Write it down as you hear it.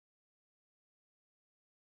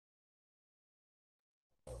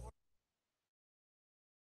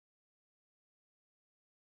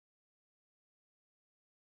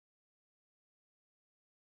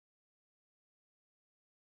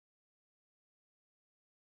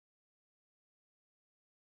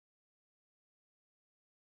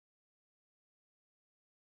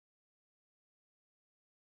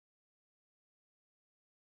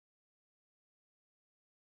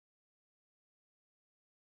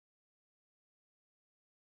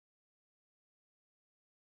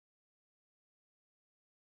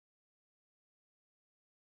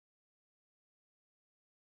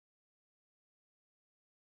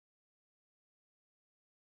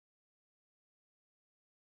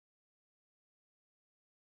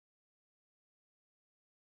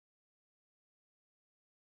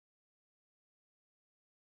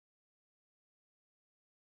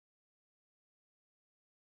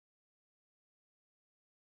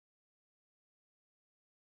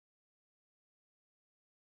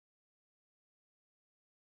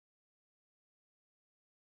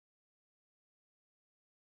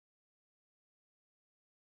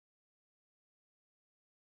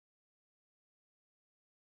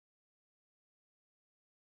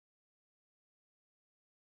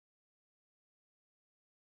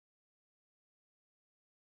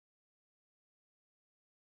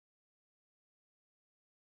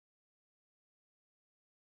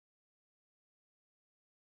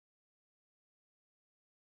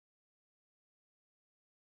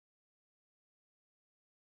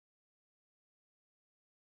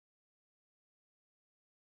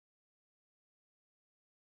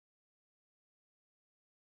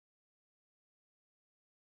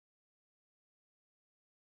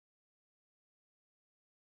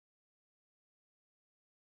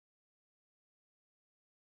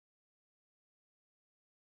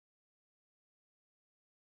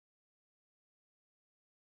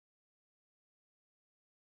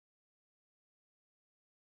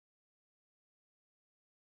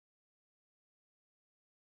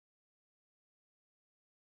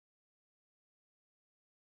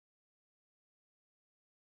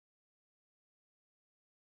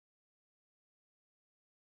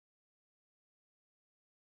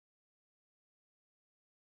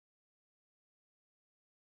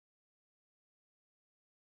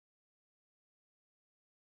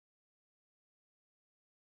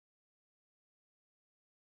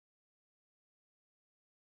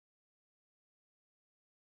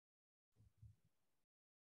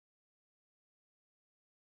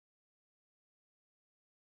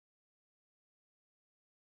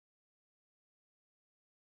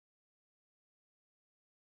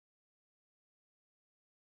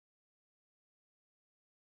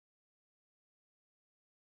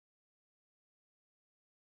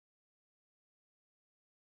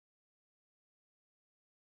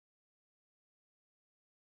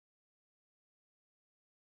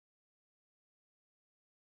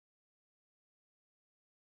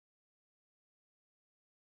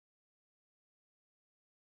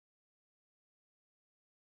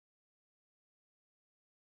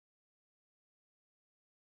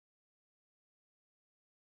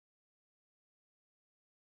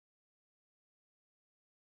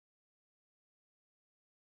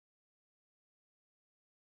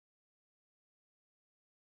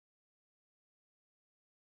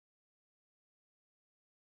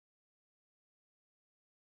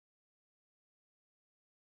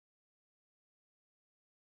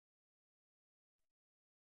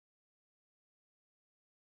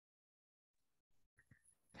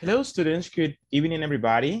Hello, students. Good evening,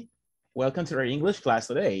 everybody. Welcome to our English class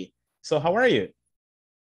today. So how are you?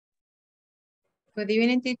 Good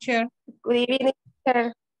evening, teacher. Good evening,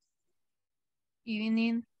 teacher.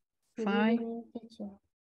 Evening. Good Fine. evening, teacher.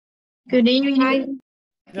 Good evening.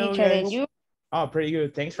 Hello, Teacher, and guys. you? Oh, pretty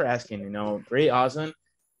good. Thanks for asking. Pretty awesome.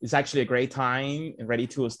 It's actually a great time and ready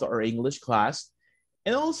to start our English class.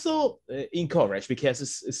 And also encouraged because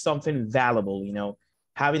it's something valuable,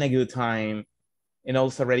 having a good time and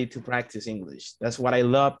also ready to practice English. That's what I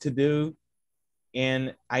love to do.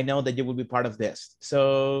 And I know that you will be part of this.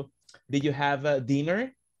 So did you have a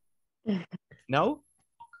dinner? No?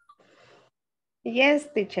 Yes,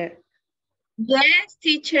 teacher. Yes,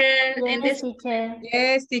 teacher. And Yes, this teacher.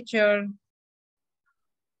 Yes, teacher.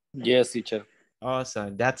 Yes, teacher.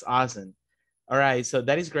 Awesome. That's awesome. All right. So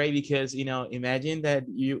that is great because, imagine that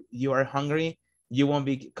you are hungry, you won't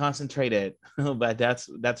be concentrated, but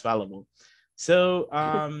that's valuable. So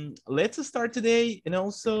let's start today and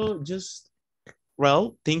also just,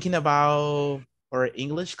 well, thinking about our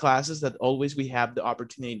English classes that always we have the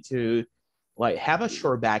opportunity to like have a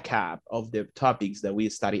short backup of the topics that we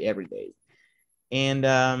study every day. And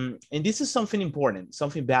this is something important,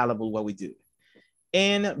 something valuable what we do.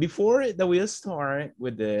 And before that we start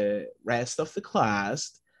with the rest of the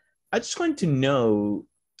class, I just want to know,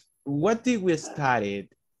 what did we study?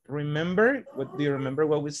 Remember? What do you remember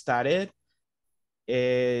what we studied?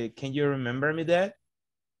 Can you remember me that?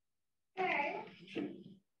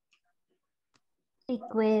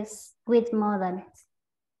 Request with modals.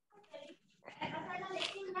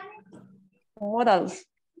 Modals.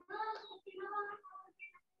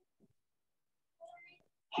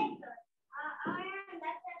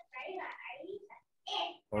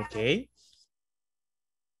 Okay.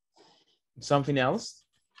 Something else?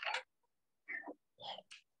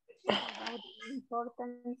 About the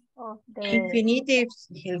importance of the Infinitives.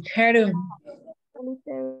 El gerund.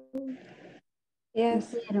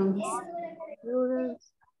 yes.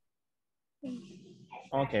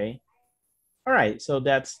 Okay. All right, so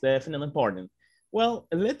that's definitely important. Well,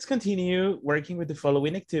 let's continue working with the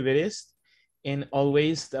following activities. And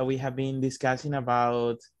always that we have been discussing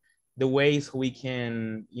about the ways we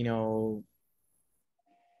can,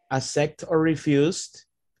 accept or refuse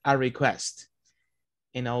a request.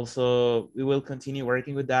 And also we will continue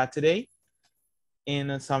working with that today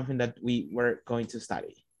in something that we were going to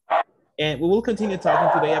study. And we will continue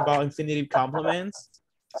talking today about infinitive complements.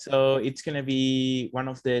 So it's going to be one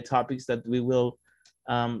of the topics that we will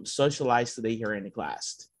socialize today here in the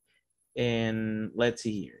class. And let's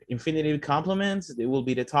see here. Infinitive complements, it will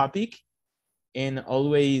be the topic. And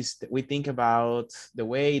always we think about the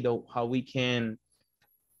way how we can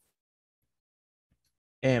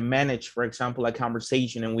manage, for example, a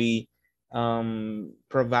conversation, and we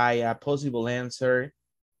provide a possible answer,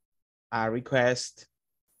 a request,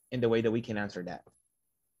 in the way that we can answer that.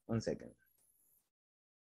 1 second.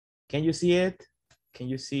 Can you see it? Can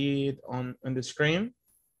you see it on the screen?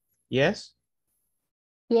 Yes?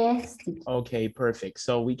 Yes. Okay, perfect.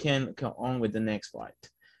 So we can go on with the next part.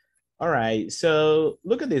 All right, so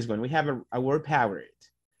look at this one. We have a word powered.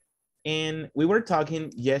 And we were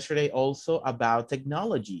talking yesterday also about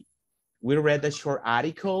technology. We read a short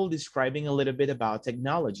article describing a little bit about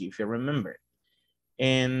technology, if you remember.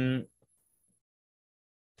 And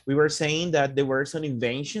we were saying that there were some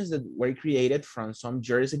inventions that were created from some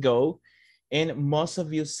years ago. And most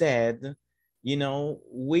of you said,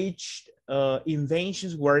 which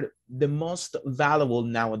inventions were the most valuable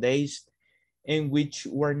nowadays and which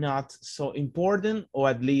were not so important, or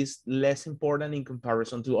at least less important in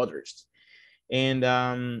comparison to others.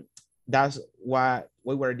 And that's what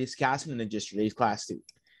we were discussing in yesterday's class too.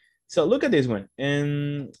 So look at this one.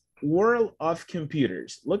 In world of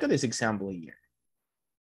computers, look at this example here.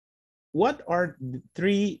 What are the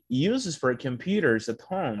 3 uses for computers at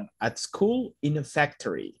home, at school, in a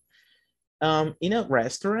factory? In a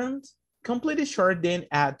restaurant, completely short, then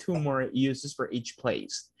add 2 more uses for each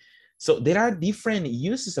place. So there are different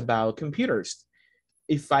uses about computers.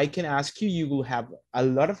 If I can ask you, you will have a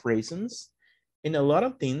lot of reasons and a lot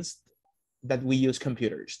of things that we use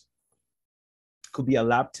computers. Could be a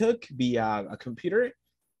laptop, could be a computer,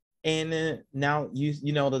 and now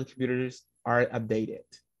you know that the computers are updated.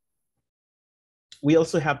 We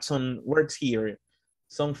also have some words here,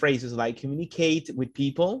 some phrases like communicate with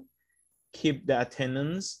people, keep the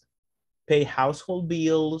attendance, pay household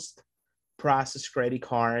bills, process credit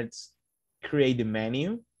cards, create the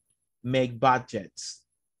menu, make budgets,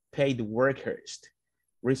 pay the workers,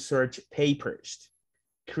 research papers,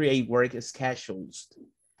 create work schedules,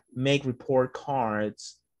 make report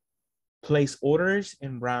cards, place orders,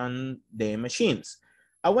 and run the machines.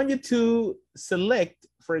 I want you to select,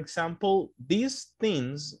 for example, these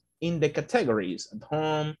things in the categories at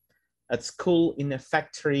home, at school, in a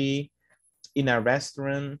factory, in a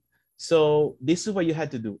restaurant. So this is what you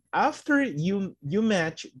had to do. After you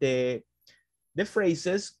match the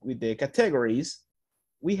phrases with the categories,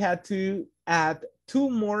 we had to add 2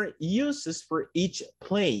 more uses for each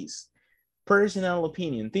place. Personal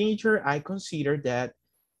opinion. Teacher, I consider that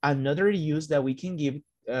another use that we can give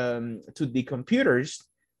to the computers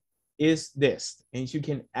is this, and you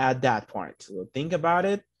can add that part. So think about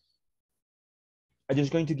it. I'm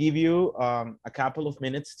just going to give you a couple of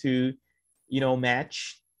minutes to,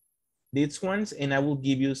 match these ones, and I will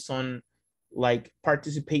give you some like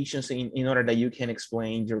participations in order that you can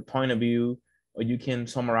explain your point of view, or you can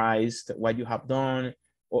summarize what you have done,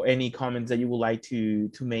 or any comments that you would like to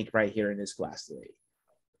make right here in this class today.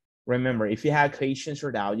 Remember, if you have questions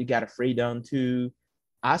or doubt, you got a freedom to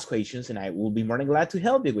ask questions, and I will be more than glad to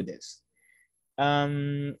help you with this.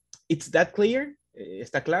 It's that clear?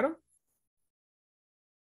 ¿Está claro?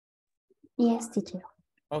 Yes, teacher.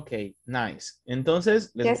 Ok, nice.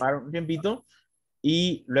 Entonces, les voy a dar un tiempito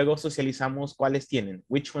y luego socializamos cuáles tienen.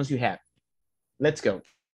 Which ones you have. Let's go.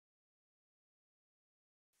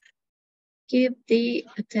 Keep the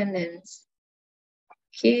attendance.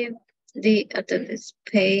 Keep the attendance.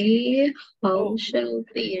 Pay social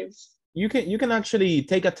bills. You can actually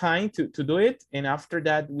take a time to do it, and after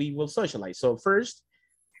that we will socialize. So first,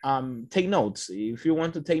 take notes. If you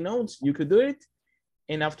want to take notes, you could do it,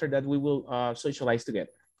 and after that we will socialize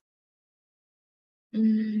together.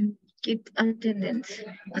 Keep attendance.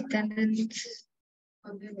 Attendance.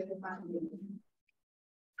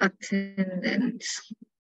 Attendance.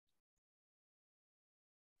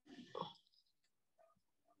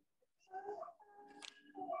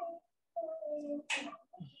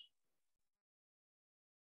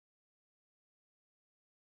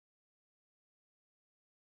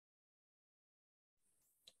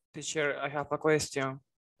 Teacher, I have a question.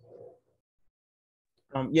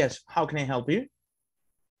 Yes, how can I help you?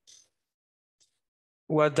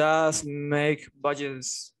 What does make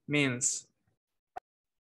budgets means?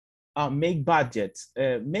 Make budgets.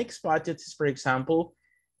 Makes budgets is, for example,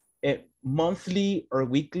 monthly or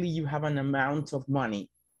weekly, you have an amount of money.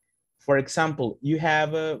 For example, you have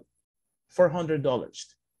 $400.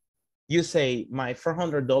 You say, my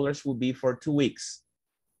 $400 will be for 2 weeks.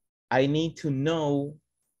 I need to know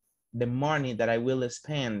the money that I will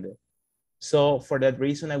spend. So for that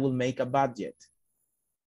reason, I will make a budget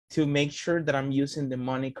to make sure that I'm using the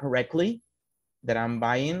money correctly, that I'm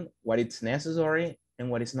buying what is necessary and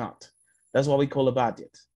what is not. That's what we call a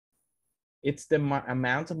budget. It's the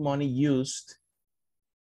amount of money used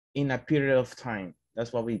in a period of time.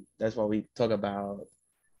 That's what we talk about.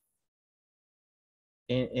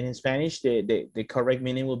 In Spanish, the correct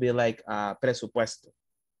meaning will be like presupuesto.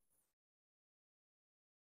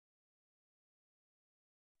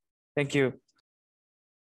 Thank you.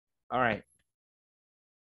 All right.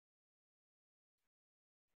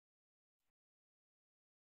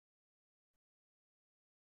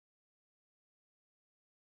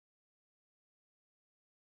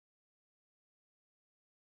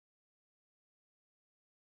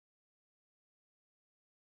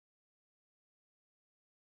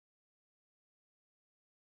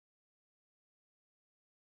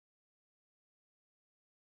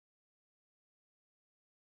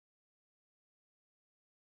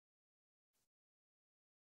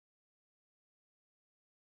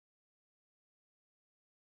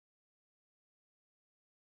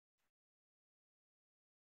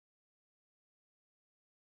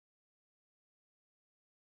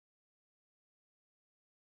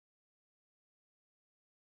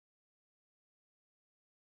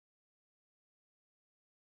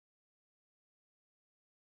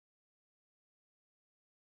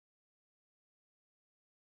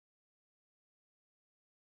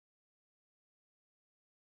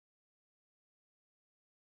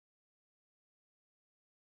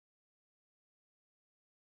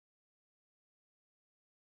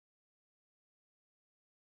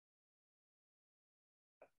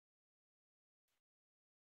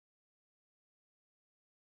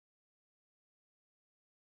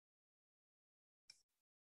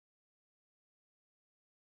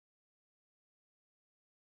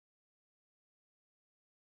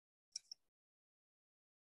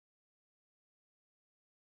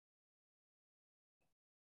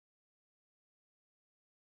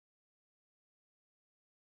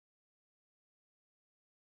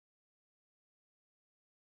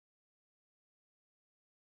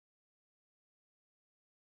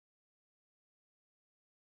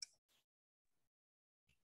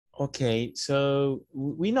 Okay, so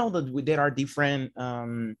we know that there are different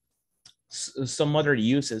some other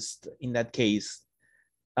uses in that case.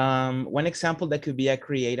 One example that could be a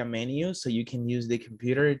create a menu, so you can use the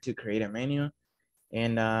computer to create a menu.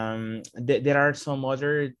 And there are some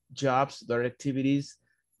other jobs, other activities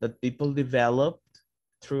that people developed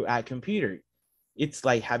through a computer. It's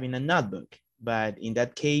like having a notebook, but in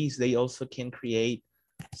that case, they also can create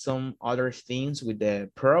some other things with the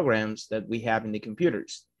programs that we have in the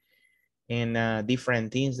computers and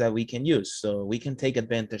different things that we can use. So we can take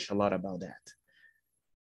advantage a lot about that.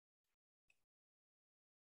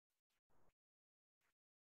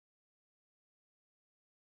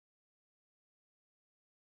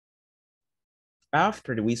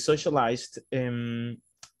 After we socialized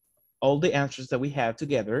all the answers that we have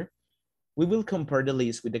together, we will compare the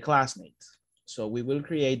list with the classmates. So we will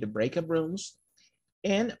create the breakout rooms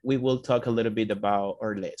and we will talk a little bit about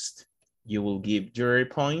our list. You will give your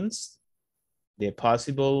points, the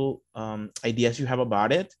possible ideas you have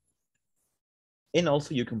about it, and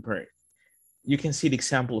also you compare. You can see the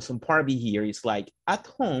examples on part B here. It's like at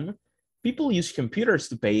home, people use computers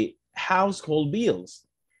to pay household bills.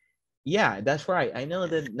 Yeah, that's right. I know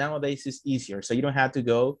that nowadays it's easier. So you don't have to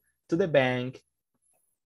go to the bank.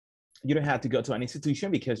 You don't have to go to an institution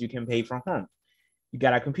because you can pay from home. You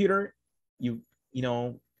got a computer, you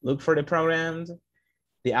know, look for the programs,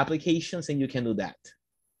 the applications, and you can do that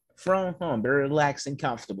from home, very relaxed and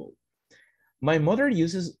comfortable. My mother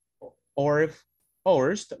uses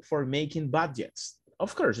hours for making budgets.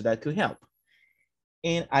 Of course, that could help.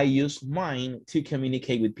 And I use mine to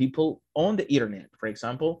communicate with people on the internet. For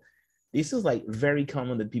example, this is like very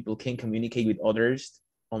common that people can communicate with others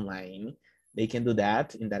online. They can do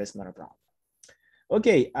that, and that is not a problem.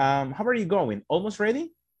 Okay, how are you going? Almost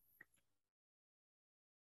ready?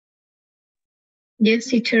 Yes,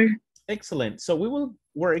 teacher. Excellent. So we will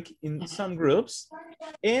work in some groups,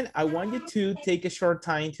 and I want you to take a short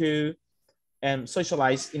time to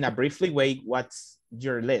socialize in a briefly way what's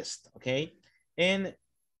your list, okay? And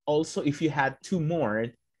also if you had two more,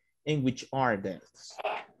 and which are those?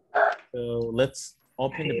 So let's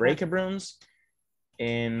open the breakout rooms.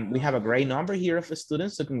 And we have a great number here of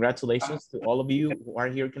students, so congratulations to all of you who are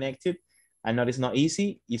here connected. I know it's not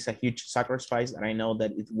easy. It's a huge sacrifice, and I know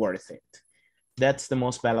that it's worth it. That's the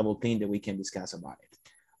most valuable thing that we can discuss about it.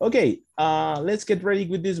 Okay, let's get ready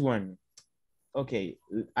with this one. Okay,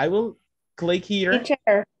 I will click here.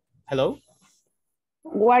 Teacher, Hello?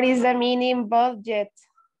 what is the meaning budget?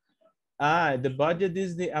 The budget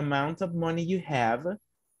is the amount of money you have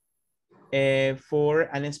for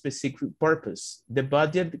a specific purpose. The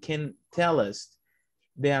budget can tell us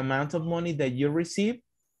the amount of money that you receive,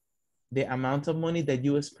 the amount of money that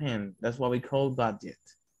you spend. That's what we call budget.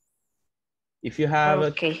 If you have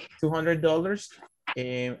 $200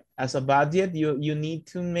 as a budget, you need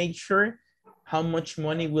to make sure how much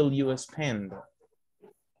money will you spend.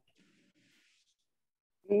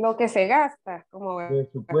 Lo que se gasta, como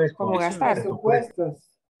gastar. Presupuestos.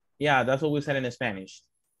 Yeah, that's what we said in Spanish.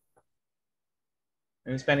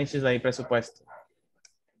 In Spanish is like presupuesto.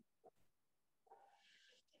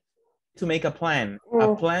 To make a plan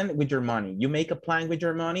with your money. You make a plan with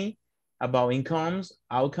your money about incomes,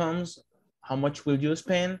 outcomes, how much will you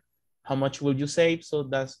spend, how much will you save. So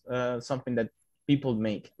that's something that people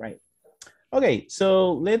make, right? Okay,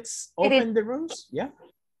 so let's open the rooms. Yeah.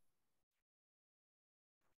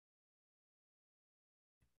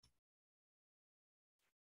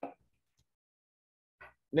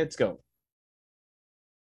 Let's go.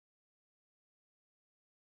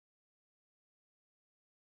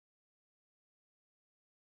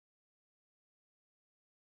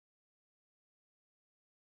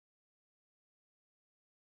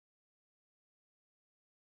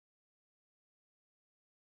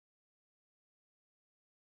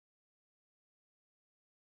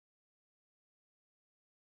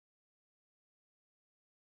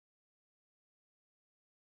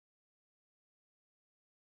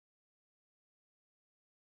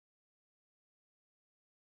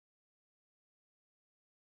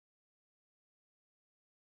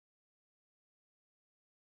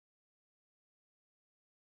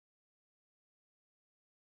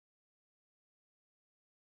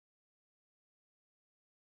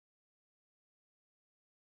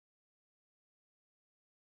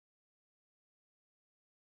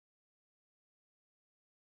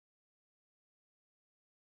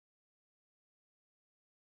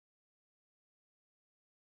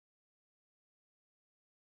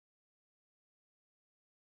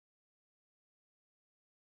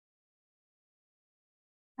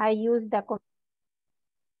 I use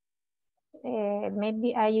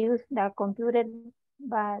maybe I use the computer,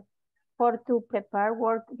 but for to prepare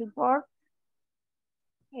work report,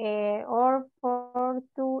 or for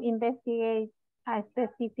to investigate a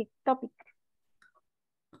specific topic.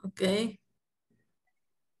 Okay.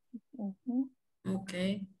 Mhm.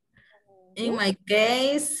 Okay. In my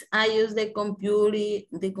case, I use the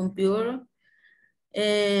computer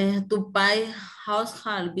to pay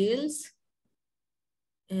household bills,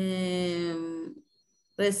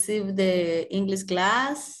 receive the English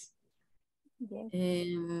class, Yes.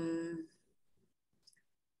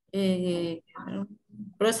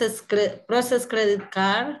 process credit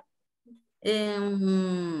card,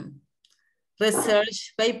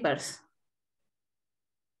 research papers.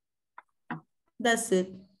 That's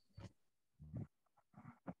it.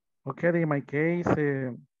 Okay, in my case,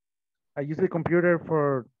 I use the computer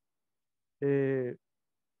for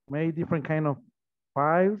many different kind of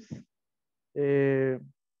files to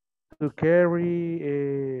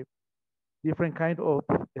carry different kind of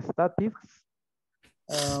statistics.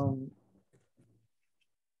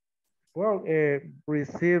 Well,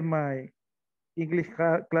 receive my English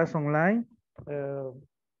class online.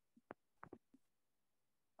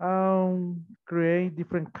 Create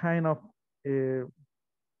different kind of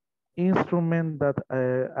instrument that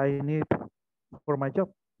I need for my job.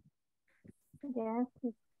 Yes.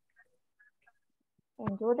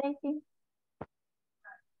 And you, Daisy?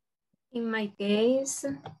 In my case,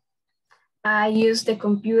 I use the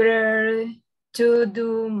computer to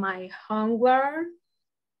do my homework,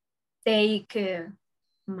 take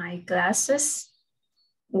my classes,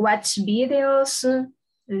 watch videos,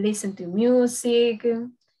 listen to music,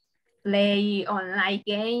 play online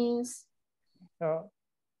games.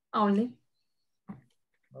 Only.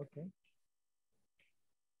 Okay.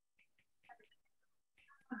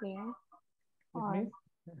 Yeah.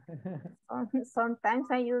 Sometimes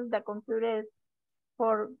I use the computer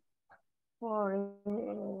for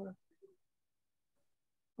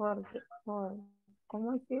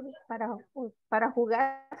 ¿cómo decir? Para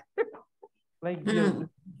jugar. Play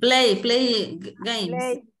Play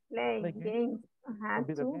games. Play games.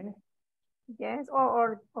 video games. Yes,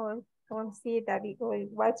 or see the video, or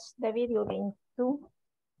watch the video games too.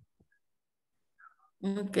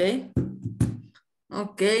 Okay.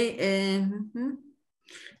 Okay.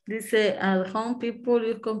 Dice at home people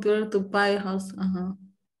use computer to buy house.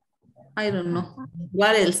 I don't know.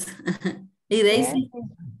 What else? Y Daisy?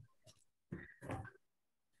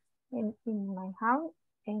 In my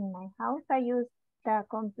house I use the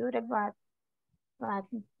computer, but I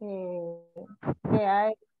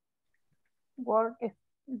work is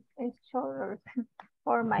shorter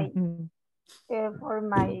for my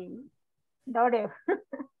daughter.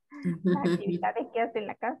 Las actividades que hace en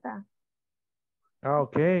la casa.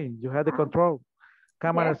 Okay, you had the control.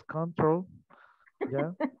 Cameras control.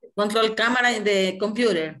 Yeah. Control camera in the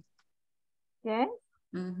computer. Yes.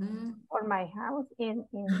 For my house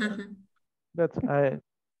That's I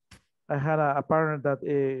had a partner that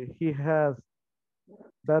he has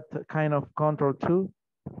that kind of control too.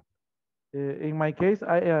 In my case,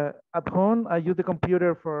 I at home I use the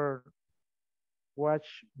computer for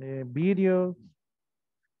watch videos.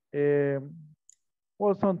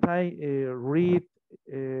 Or sometimes read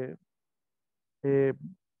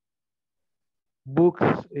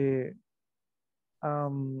books.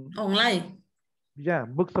 Online. Yeah,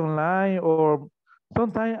 books online, or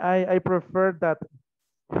sometimes I prefer that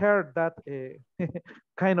hear that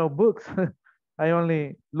kind of books. I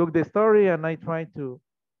only look the story and I try to.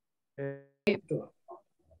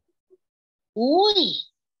 Uy.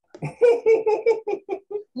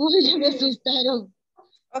 Uy, ya me asustaron.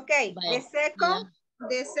 Okay, Vaya.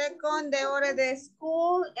 the second order the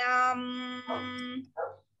school,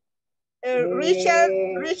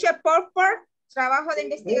 Richard Popper, trabajo de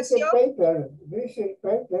investigación.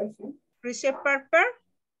 Richard Popper.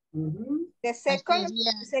 The second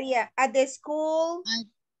sería at the school.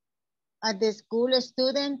 At the school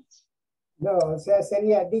student. No, o sea,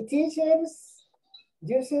 sería the teachers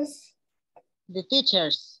uses. The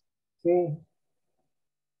teachers. Sí.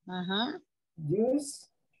 Use.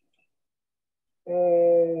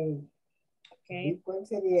 Okay. ¿Cuál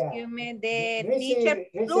sería? Excuse me, the teacher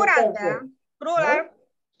plural, ¿verdad?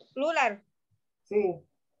 Plural. Sí.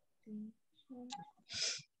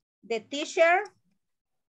 The teacher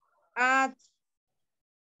at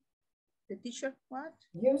the teacher what?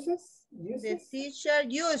 Uses. The teacher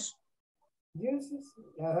use. Uses.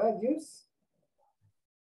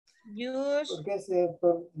 Use. Porque se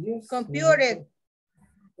use. Computer.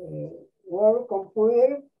 Work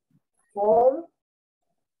computer for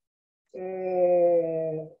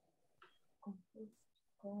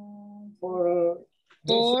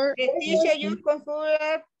For The teacher use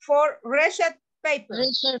computer for research paper.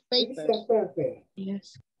 research paper. Research paper.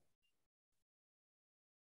 Yes.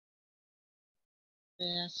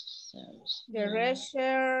 The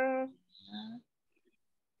research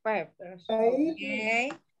papers. Ahí,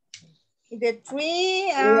 Okay. The three.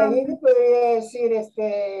 y ahí se podría decir,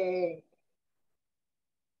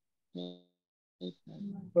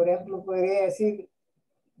 por ejemplo, podría decir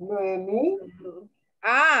Noemí.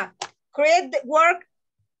 Create the work.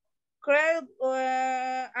 Create.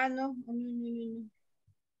 No.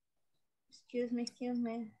 Excuse me.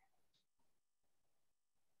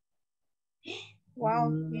 Wow.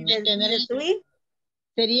 The three.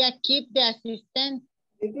 Sería keep the assistant.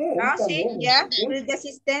 Sí, ya. With the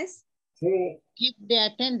assistance. Sí. Keep the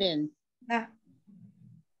attendance.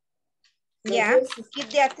 Yeah, keep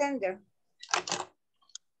the attender.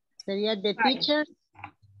 Sería the teacher.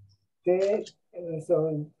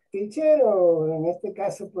 Son teacher o en este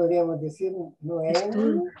caso podríamos decir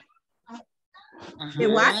Noemi. ¿The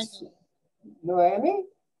what? Noemi.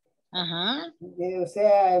 Ajá. O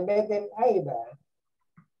sea, en vez del Aiba.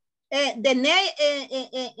 The name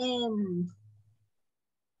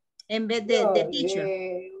en vez de the teacher.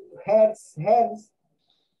 Hers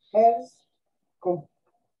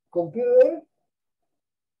computer.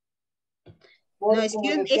 No,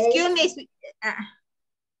 excuse me. Yes,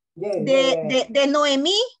 de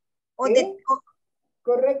Noemí o ¿sí? de.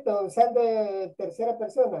 Correcto, usando tercera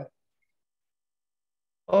persona.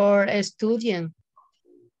 Or a student.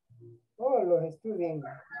 Los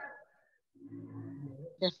estudiantes.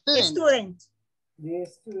 The Student. The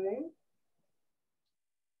student.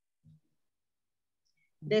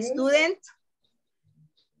 The student.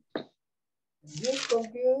 Use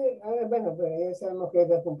computer. Bueno, pero ya sabemos que es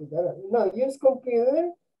la computadora. No, use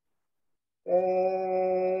computer.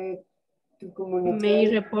 To communicate. May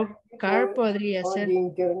report card podría on ser. the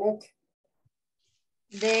internet.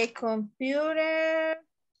 The computer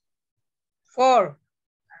for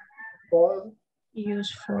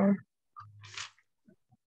Use for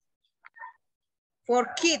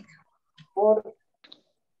kid. For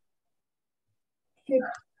kid.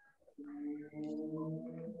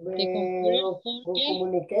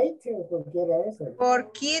 Communicate o cualquiera de esas.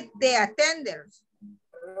 For kid the attenders.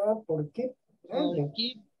 Por kid.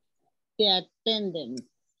 keep the attendance.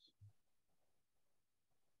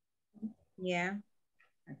 Yeah.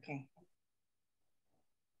 Okay.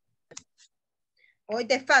 Or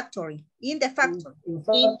the factory. In the factory.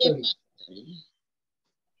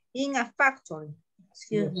 In a factory.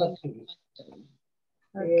 Excuse me.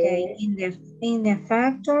 Okay. In the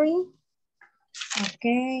factory.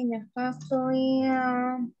 Okay. In the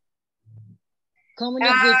factory.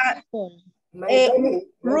 Communicate with people.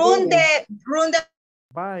 Run the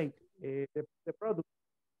Buy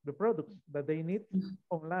the products that they need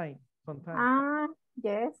online sometimes.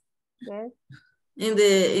 Yes. In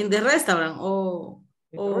the restaurant or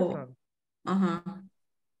Restaurant.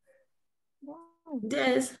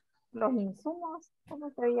 Yes. Los insumos,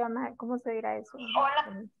 ¿cómo se llama? ¿Cómo se dirá eso?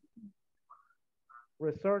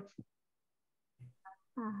 Research.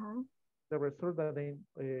 The research that they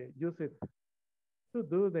use it to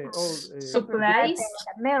do the all supplies.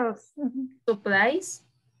 Supplies.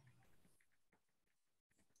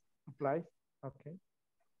 Supplies. Okay.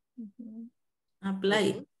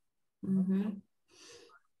 Apply.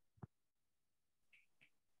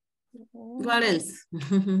 What else?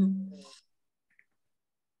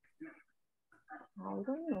 I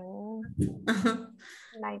don't know.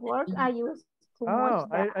 My work, I use too much.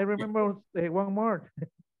 I remember one more.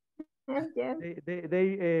 Yes.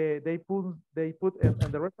 They put in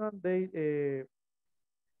the restaurant. They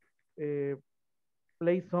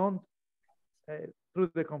play songs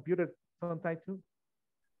through the computer sometimes too.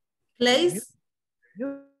 Place.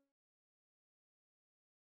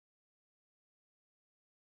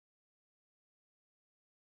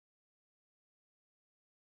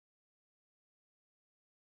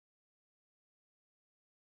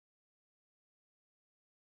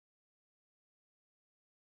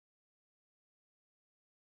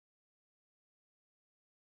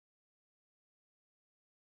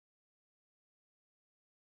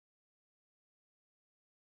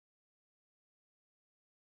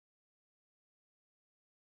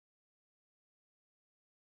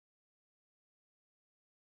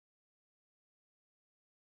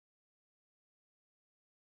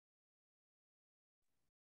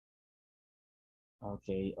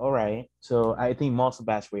 Okay, all right. So I think most of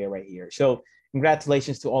us were right here. So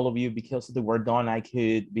congratulations to all of you. Because of the work done, I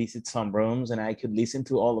could visit some rooms and I could listen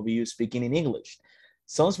to all of you speaking in English.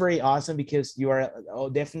 Sounds very awesome because you are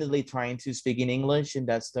definitely trying to speak in English, and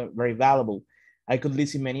that's very valuable. I could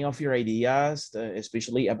listen many of your ideas,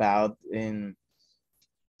 especially about in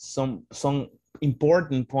some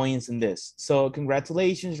important points in this. So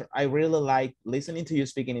congratulations. I really like listening to you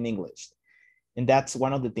speaking in English. And that's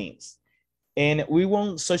one of the things. And we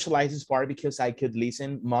won't socialize this part because I could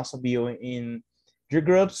listen most of you in your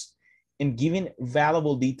groups and giving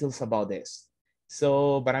valuable details about this.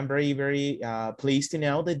 So, but I'm very, very pleased to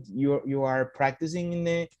know that you are practicing in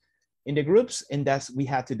the groups, and that's we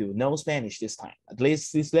had to do. No Spanish this time, at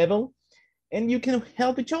least this level. And you can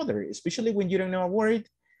help each other, especially when you don't know a word.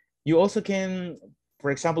 You also can,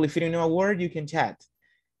 for example, if you don't know a word, you can chat.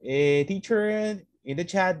 Teacher, in the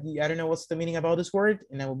chat, I don't know what's the meaning about this word,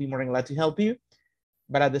 and I will be more than glad to help you.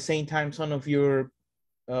 But at the same time, some of your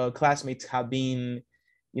classmates have been,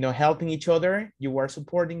 helping each other. You are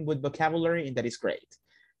supporting with vocabulary, and that is great.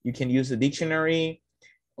 You can use the dictionary,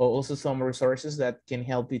 or also some resources that can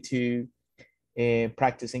help you to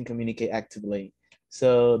practice and communicate actively.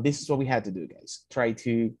 So this is what we had to do, guys. Try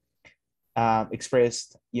to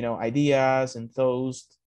express, ideas and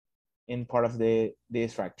thoughts in part of the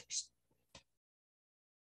factors.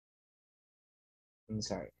 I'm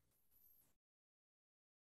sorry.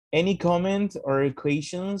 Any comment or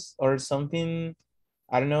equations or something?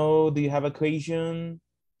 I don't know. Do you have a question?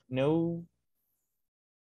 No?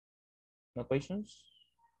 No questions?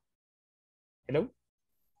 Hello?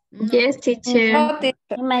 Yes, teacher. No,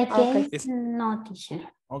 teacher. In my Okay. case, no, teacher.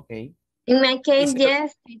 Okay. In my case,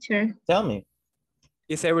 yes, teacher. Tell me.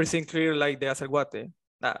 Is everything clear like the asalguate?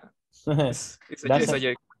 Nah. It's a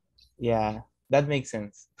joke. Yeah, that makes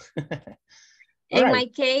sense. In my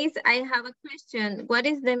case, I have a question. What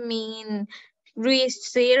is the mean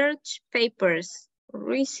research papers?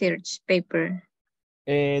 Research paper.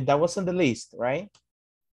 That was on the list, right?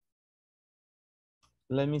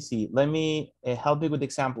 Let me see. Let me help you with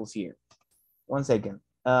examples here. 1 second.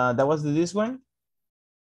 That was this one.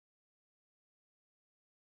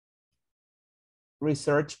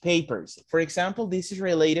 Research papers. For example, this is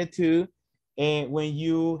related to when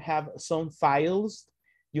you have some files,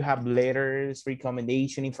 you have letters,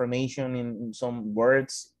 recommendation, information in some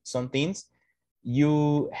words, some things,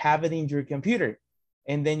 you have it in your computer.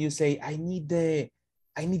 And then you say, I need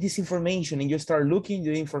this information. And you start looking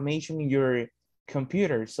the information in your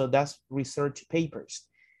computer. So that's research papers.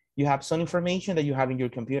 You have some information that you have in your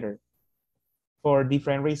computer for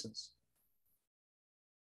different reasons.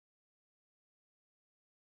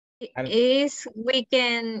 We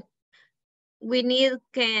can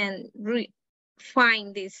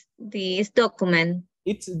find this document.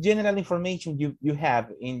 It's general information you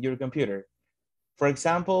have in your computer. For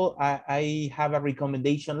example, I have a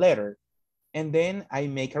recommendation letter, and then I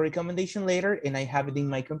make a recommendation letter and I have it in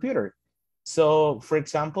my computer. So for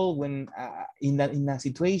example, when in a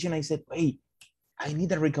situation I said, wait, I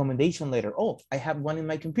need a recommendation letter. Oh, I have one in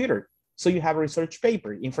my computer. So you have a research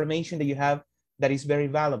paper, information that you have that is very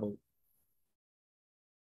valuable.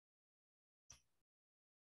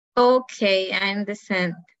 Okay, I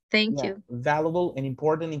understand. Thank you. Valuable and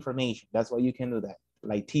important information. That's why you can do that.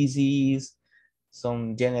 Like theses,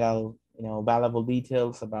 some general, valuable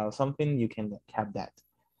details about something, you can have that.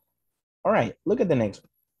 All right, look at the next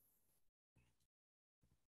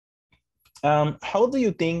one. How do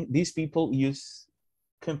you think these people use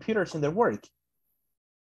computers in their work?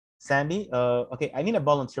 Sandy, okay, I need a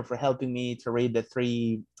volunteer for helping me to read the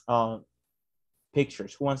 3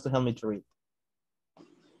 pictures. Who wants to help me to read?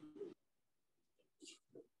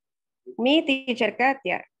 Me, teacher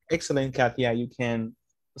Katia. Excellent, Katia, you can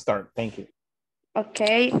start. Thank you.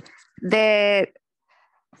 Okay, the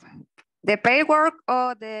paperwork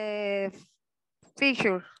or the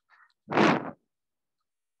feature?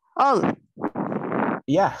 All.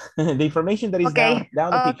 Yeah, the information that is down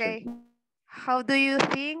the picture. Okay. How do you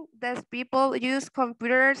think that people use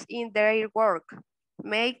computers in their work?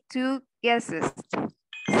 Make 2 guesses.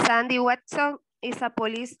 Sandy Watson is a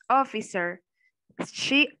police officer.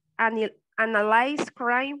 She analyzes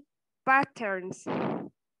crime patterns.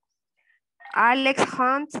 Alex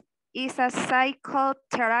Hunt is a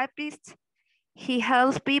psychotherapist. He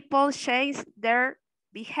helps people change their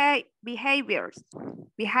behaviors.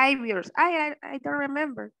 I don't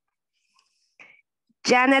remember.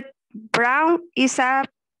 Janet Brown is a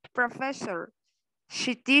professor.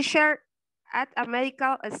 She teaches at a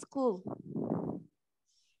medical school.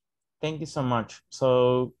 Thank you so much.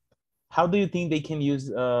 So how do you think they can use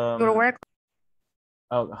Your work?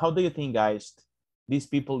 How do you think, guys, these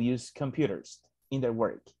people use computers in their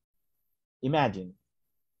work? Imagine.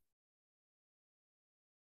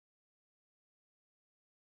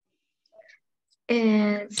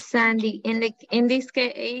 Sandy, in this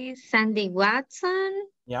case, Sandy Watson.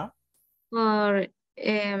 Yeah. for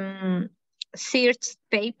search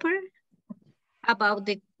paper about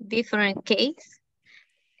the different case.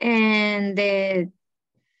 And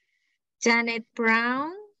Janet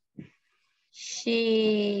Brown,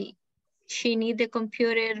 she need the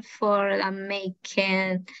computer for a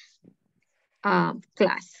making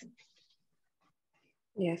class.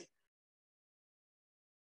 Yes.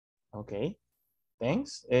 Okay,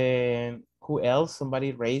 thanks. And who else?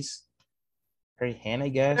 Somebody raised her hand, I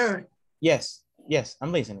guess. Sure. Yes,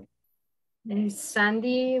 I'm listening.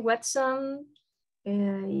 Sandy Watson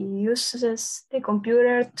uses the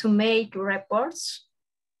computer to make reports.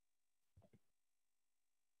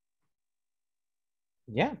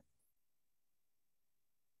 Yeah.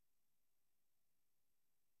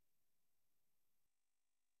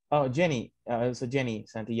 Oh, Jenny. So Jenny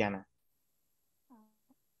Santillana.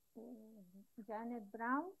 Janet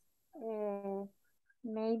Brown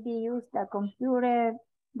maybe use the computer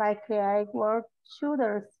by create work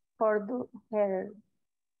shooters for her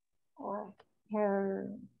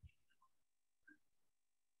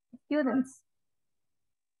students.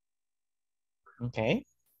 Okay.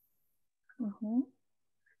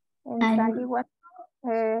 And Sandy what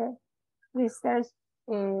research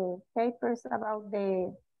papers about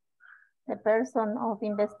the person of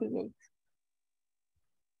investigate.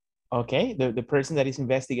 Okay, the person that is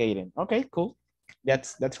investigating. Okay, cool.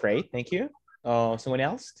 That's great. Thank you. Someone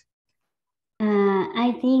else?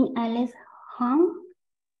 I think Alex Home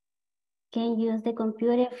can use the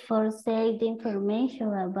computer for save the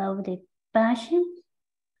information about the patient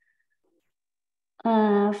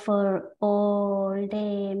for all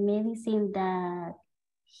the medicine that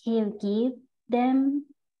he give them,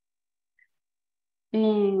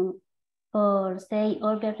 or say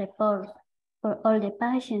all the reports for all the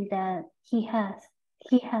patients that he has,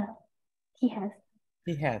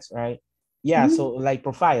 right? Yeah, so like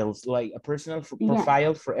profiles, like a personal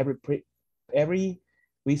profile for every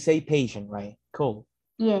we say patient, right? Cool.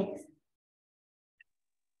 Yes.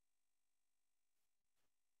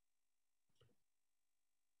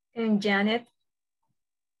 And Janet?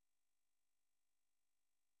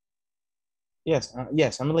 Yes,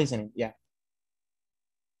 I'm listening, yeah.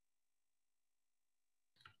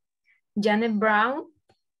 Janet Brown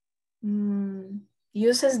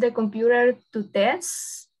uses the computer to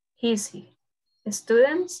test his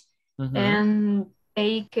students and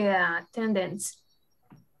take attendance.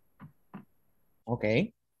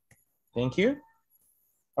 Okay, thank you.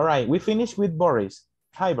 All right, we finished with Boris.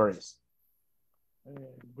 Hi, Boris.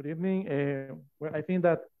 Good evening. Well, I think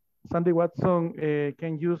that Sandy Watson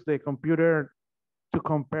can use the computer to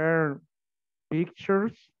compare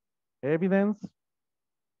pictures, evidence.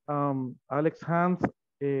 Alex Hans,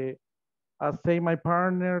 I say my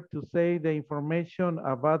partner to say the information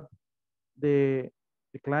about the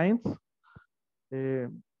clients.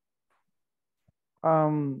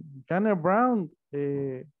 Janet Brown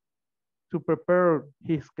to prepare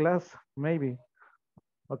his class, maybe.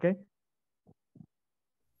 Okay.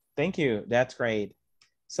 Thank you. That's great.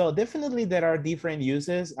 So definitely there are different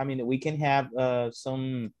uses. I mean, we can have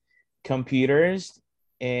some computers,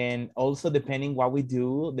 and also depending what we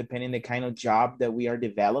do, depending the kind of job that we are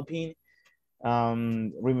developing.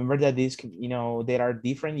 Remember that these, there are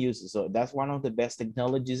different uses. So that's one of the best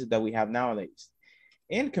technologies that we have nowadays.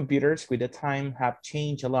 And computers with the time have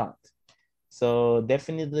changed a lot. So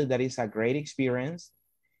definitely that is a great experience,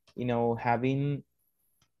 having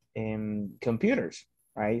computers,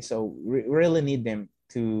 right? So we really need them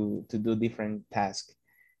to do different tasks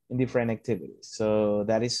and different activities. So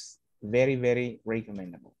that is very, very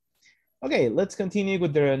recommendable. Okay, let's continue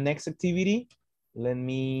with the next activity. Let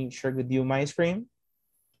me share with you my screen.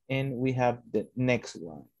 And we have the next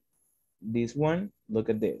one. This one, look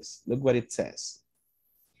at this. Look what it says.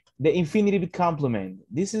 The infinitive complement.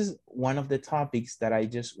 This is one of the topics that I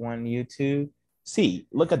just want you to see.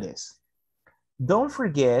 Look at this. Don't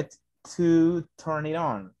forget to turn it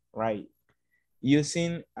on, right?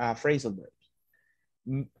 Using a phrasal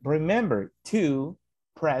verb. Remember to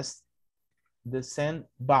press the send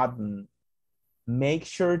button. Make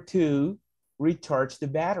sure to recharge the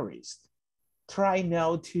batteries. Try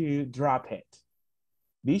not to drop it.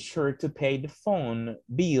 Be sure to pay the phone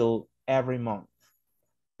bill every month.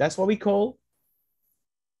 That's what we call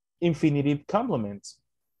infinitive complements.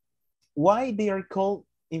 Why they are called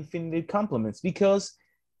infinitive complements? Because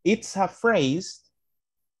it's a phrase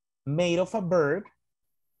made of a verb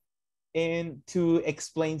and to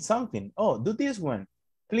explain something. Oh, do this one.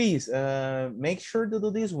 Please make sure to do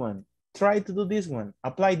this one. Try to do this one.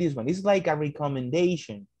 Apply this one. It's like a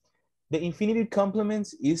recommendation. The infinitive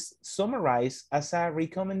complements is summarized as a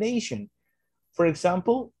recommendation. For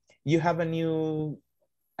example, you have a new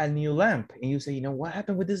lamp and you say, you know, what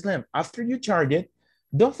happened with this lamp? After you charge it,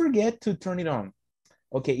 don't forget to turn it on.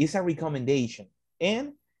 Okay, it's a recommendation.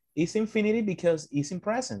 And it's infinitive because it's in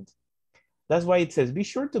present. That's why it says, be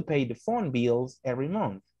sure to pay the phone bills every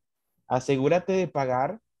month. Asegúrate de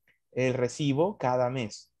pagar el recibo cada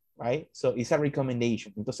mes, right? So it's a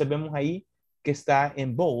recommendation. Entonces vemos ahí que está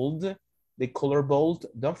en bold, the color bold.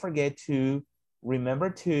 Don't forget to remember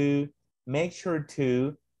to, make sure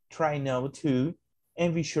to, try now to,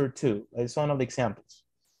 and be sure to. That's one of the examples.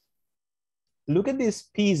 Look at these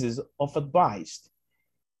pieces of advice.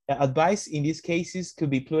 Advice in these cases could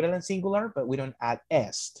be plural and singular, but we don't add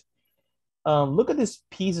est. Look at these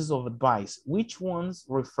pieces of advice. Which ones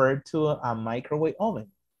refer to a microwave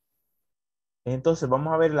oven? Entonces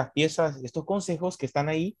vamos a ver las piezas, estos consejos que están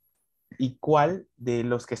ahí y cuál de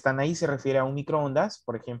los que están ahí se refiere a un microondas.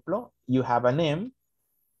 Por ejemplo, you have an M,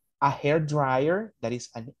 a hair dryer, that is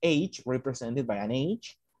an H, represented by an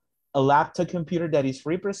H, a laptop computer that is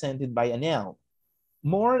represented by an L.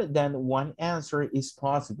 More than one answer is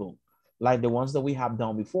possible, like the ones that we have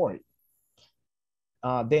done before.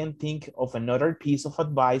 Then think of another piece of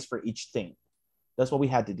advice for each thing. That's what we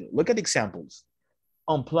had to do. Look at examples.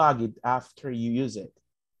 Unplug it after you use it.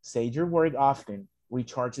 Say your work often.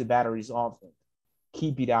 Recharge the batteries often.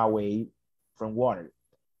 Keep it away from water.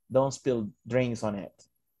 Don't spill drinks on it.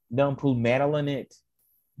 Don't put metal on it.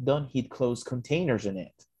 Don't heat closed containers in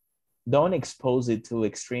it. Don't expose it to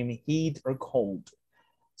extreme heat or cold.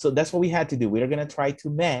 So that's what we had to do. We're going to try to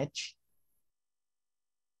match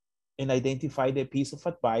and identify the piece of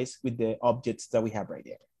advice with the objects that we have right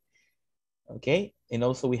there. Okay, and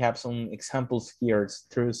also we have some examples here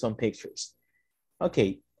through some pictures.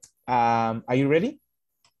 Okay, are you ready?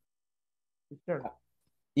 Sure.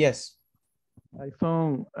 Yes. I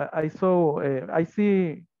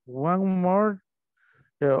see one more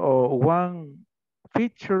or one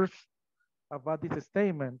features about this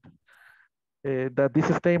statement. That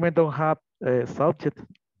this statement don't have a subject.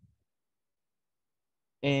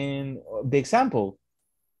 And the example?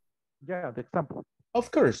 Yeah, the example.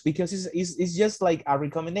 Of course, because it's just like a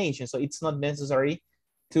recommendation. So it's not necessary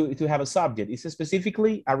to have a subject. It's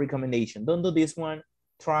specifically a recommendation. Don't do this one.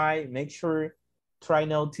 Try, make sure, try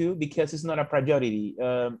now to, because it's not a priority.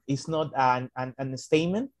 It's not an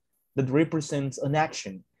statement that represents an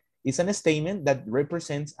action. It's a statement that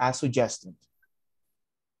represents a suggestion.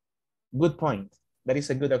 Good point. That is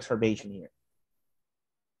a good observation here.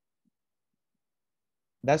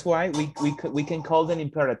 That's why we can call them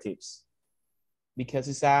imperatives, because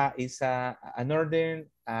it's an order,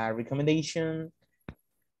 a recommendation,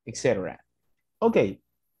 etc. Okay,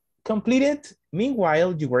 completed.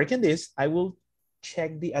 Meanwhile, you work on this. I will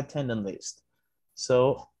check the attendance list.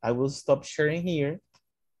 So I will stop sharing here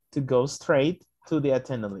to go straight to the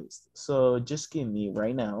attendance list. So just give me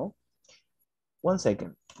right now 1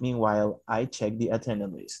 second. Meanwhile, I check the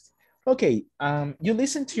attendance list. Okay, you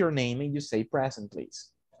listen to your name and you say present, please.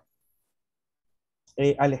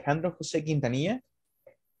 Alejandro José Quintanilla.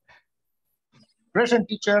 Present,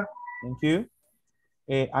 teacher. Thank you.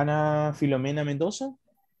 Ana Filomena Mendoza.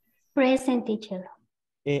 Present, teacher.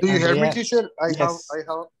 Do you hear me, teacher? I yes. have.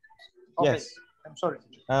 Okay. Yes. I'm sorry,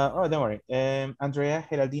 teacher. Oh, don't worry. Andrea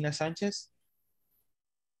Geraldina Sanchez.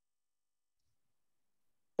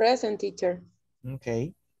 Present, teacher.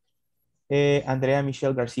 Okay. Andrea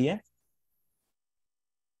Michelle Garcia.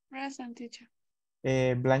 Present, teacher.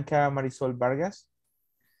 Blanca Marisol Vargas.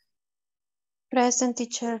 Present,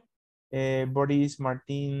 teacher. Boris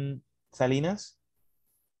Martin Salinas.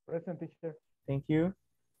 Present, teacher. Thank you.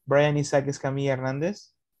 Brian Isaac Escamilla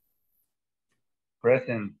Hernandez.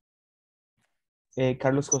 Present.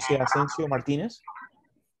 Carlos José Asensio Martínez.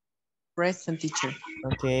 Present, teacher.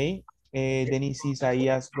 Okay. Denise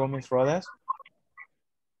Isaías Gómez Rodas.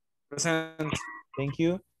 Present. Thank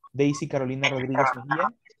you. Daisy Carolina Rodríguez Mejía.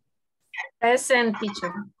 Present,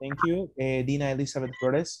 teacher. Thank you. Dina Elizabeth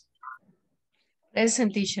Flores.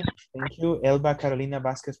 Present, teacher. Thank you. Elba Carolina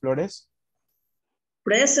Vázquez Flores.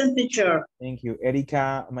 Present, teacher. Thank you.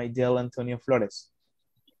 Erika Maidel Antonio Flores.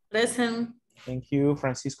 Present. Thank you.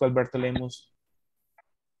 Francisco Alberto Lemus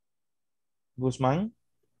Guzmán.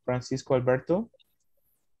 Francisco Alberto.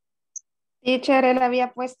 Teacher, él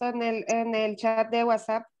había puesto en el chat de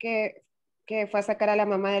WhatsApp que fue a sacar a la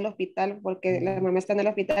mamá del hospital porque la mamá está en el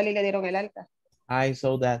hospital y le dieron el alta. I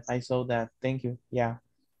saw that. Thank you. Yeah.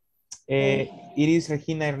 Iris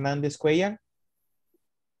Regina Hernández Cuellar.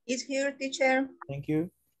 Is here, teacher. Thank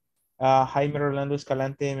you. Jaime Rolando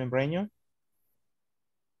Escalante Membreño.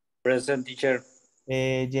 Present, teacher.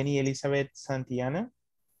 Jenny Elizabeth Santillana.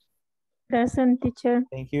 Present, teacher.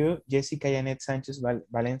 Thank you. Jessica Janet Sánchez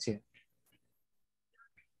Valencia.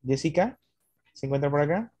 Jessica, ¿se encuentra por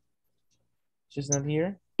acá? She's not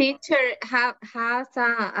here. Teacher has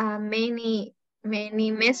many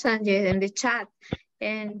messages in the chat,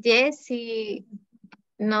 and Jessie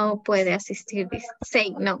no puede asistir.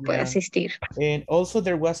 No puede asistir. And also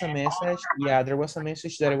there was a message. Yeah, there was a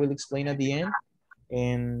message that I will explain at the end.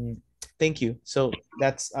 And thank you. So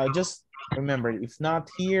that's just remember, if not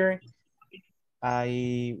here,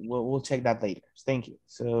 we'll check that later. Thank you.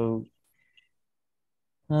 So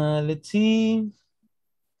let's see.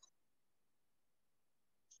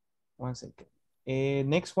 One second.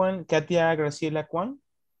 Next one, Katia Graciela Kwan.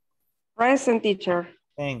 Present, teacher.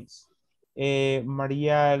 Thanks.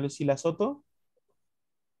 María Lucila Soto.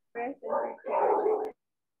 Present.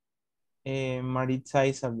 Maritza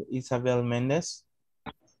Isabel Méndez.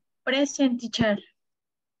 Present, teacher.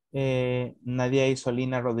 Nadia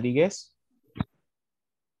Isolina Rodríguez.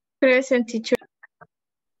 Present, teacher.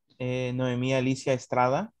 Noemí Alicia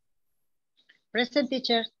Estrada. Present,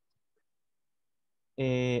 teacher.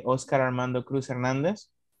 Oscar Armando Cruz Hernández.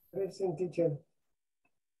 Present, teacher.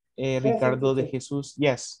 Ricardo de Jesús,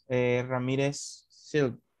 yes. Ramírez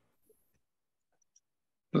Sil.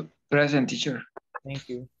 Present, teacher. Thank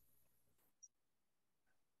you.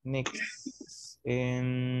 Next.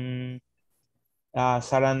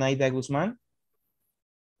 Sara Naida Guzmán.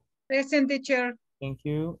 Present, teacher. Thank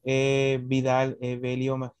you. Vidal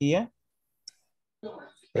Evelio Mejía.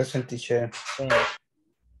 Present, teacher.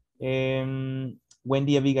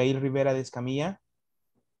 Wendy Abigail Rivera de Escamilla.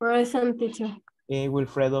 Present, teacher.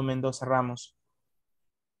 Wilfredo Mendoza Ramos.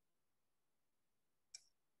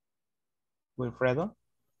 Wilfredo?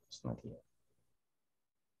 It's not here.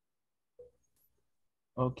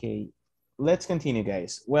 Okay, let's continue,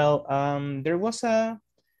 guys. Well, there was I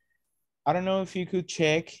don't know if you could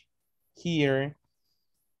check here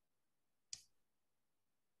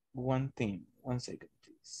one thing. 1 second,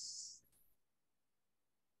 please.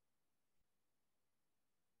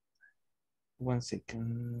 1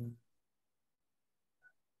 second.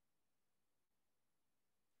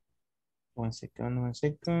 1 second, 1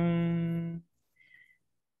 second.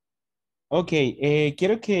 Ok,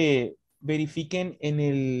 quiero que verifiquen en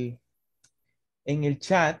el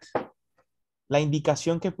chat la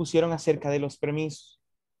indicación que pusieron acerca de los permisos.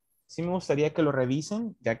 Sí me gustaría que lo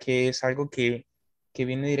revisen, ya que es algo que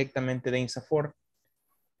viene directamente de INSAFORP.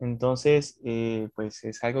 Entonces, pues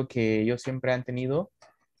es algo que ellos siempre han tenido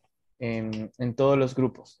en todos los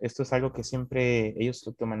grupos. Esto es algo que siempre ellos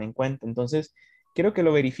lo toman en cuenta. Entonces, quiero que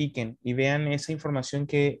lo verifiquen y vean esa información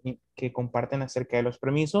que comparten acerca de los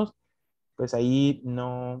permisos. Pues ahí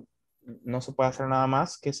no se puede hacer nada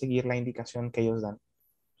más que seguir la indicación que ellos dan.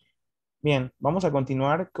 Bien, vamos a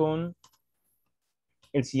continuar con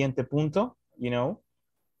el siguiente punto,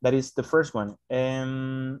 that is the first one.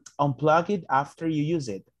 Unplug it after you use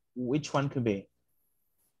it. Which one could be?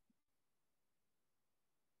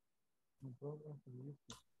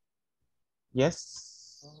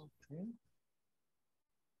 Yes. Okay.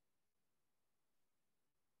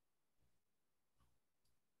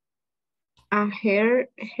 A hair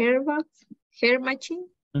machine.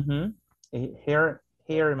 Mm-hmm. A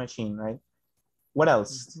hair machine, right? What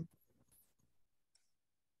else?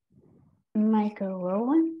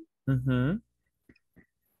 Microwave. Mm-hmm.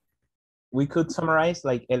 We could summarize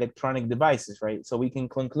like electronic devices, right? So we can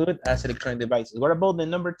conclude as electronic devices. What about the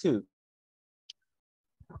number 2?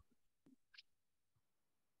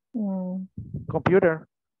 Computer.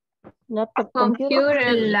 Laptop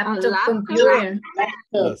computer. Laptop computer.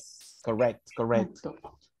 Yes, correct.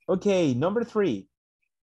 Okay, number 3.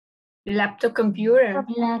 Laptop computer.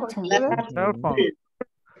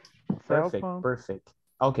 Cell phone. Perfect.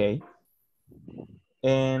 Okay.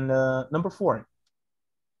 And number 4.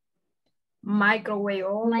 Microwave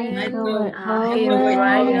oven. Microwave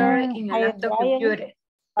dryer in a laptop computer.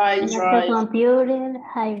 Laptop computer,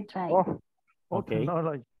 high drive. Oh, okay.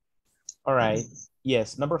 Technology. All right.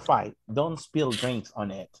 Yes, number 5. Don't spill drinks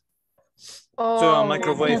on it. So a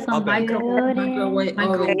microwave oven.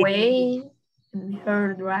 Microwave.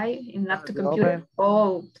 Hair dryer in laptop computer.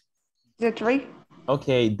 Oh. The 3.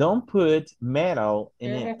 Okay, don't put metal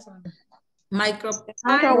in it.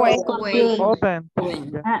 Microwave. Open.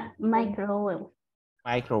 Microwave.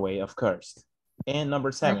 Microwave, of course. And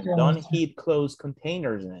number 7, don't heat closed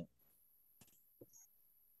containers in it.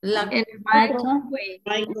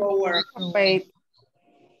 Microwave.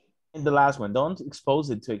 And the last one, don't expose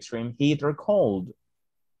it to extreme heat or cold.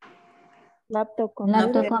 Laptop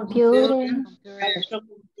computer.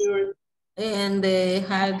 And the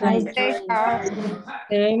hard drive.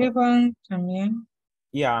 Telephone también.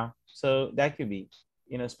 Yeah, So that could be,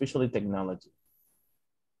 you know, especially technology.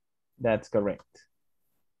 That's correct.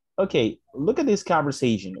 Okay, look at this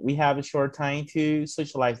conversation. We have a short time to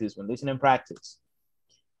socialize this one. Listen and practice.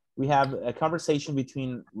 We have a conversation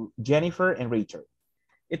between Jennifer and Richard.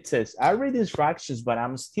 It says, I read instructions, but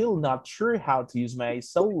I'm still not sure how to use my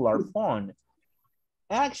cellular phone.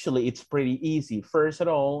 Actually, it's pretty easy. First of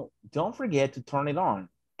all, don't forget to turn it on.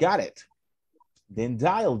 Got it. Then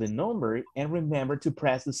dial the number and remember to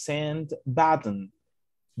press the send button.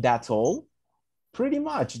 That's all. Pretty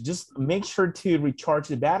much. Just make sure to recharge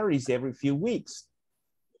the batteries every few weeks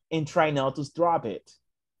and try not to drop it.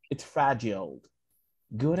 It's fragile.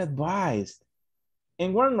 Good advice.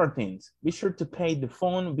 And one more thing, be sure to pay the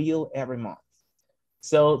phone bill every month.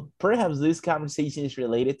 So perhaps this conversation is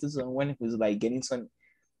related to someone who's like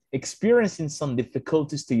experiencing some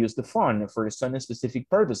difficulties to use the phone for some specific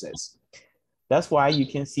purposes. That's why you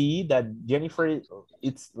can see that Jennifer,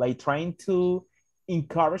 it's like trying to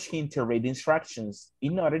encourage him to read instructions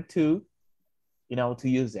in order to, you know, to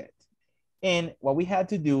use it. And what we had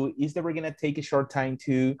to do is that we're gonna take a short time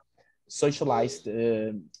to socialize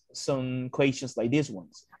some questions like these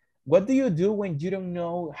ones. What do you do when you don't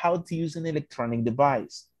know how to use an electronic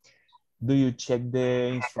device? Do you check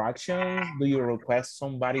the instructions? Do you request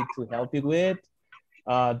somebody to help you with?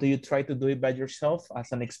 Do you try to do it by yourself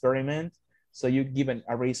as an experiment? So you give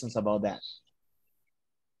a reasons about that.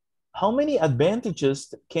 How many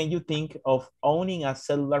advantages can you think of owning a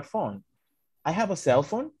cellular phone? I have a cell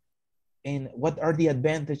phone, and what are the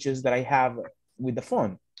advantages that I have with the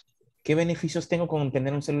phone? ¿Qué beneficios tengo con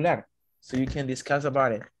tener un celular? So you can discuss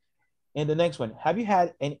about it. And the next one, have you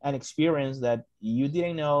had an experience that you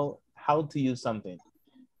didn't know how to use something?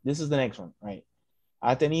 This is the next one, right?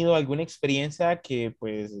 ¿Ha tenido alguna experiencia que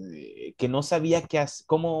pues que no sabía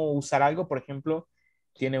cómo usar algo? Por ejemplo,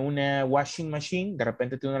 tiene una washing machine, de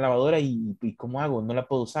repente tiene una lavadora y ¿cómo hago? No la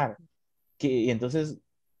puedo usar. Y entonces,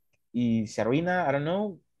 y se arruina, I don't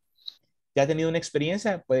know. ¿Ya ha tenido una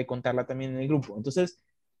experiencia? Puede contarla también en el grupo. Entonces,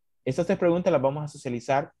 estas tres preguntas las vamos a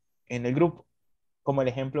socializar en el grupo, como el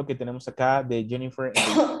ejemplo que tenemos acá de Jennifer.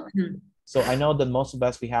 So I know that most of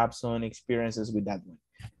us, we have some experiences with that one.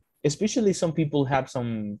 Especially some people have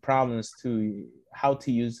some problems to how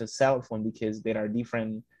to use a cell phone because there are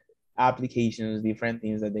different applications, different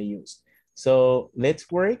things that they use. So let's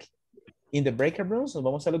work in the breakout rooms. Nos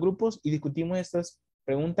vamos a los grupos y discutimos estas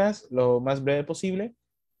preguntas lo más breve posible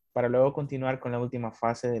para luego continuar con la última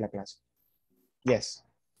fase de la clase. Yes.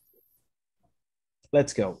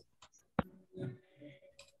 Let's go.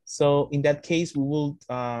 So in that case, we will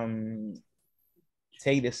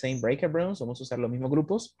take the same breakout rooms. Vamos a usar los mismos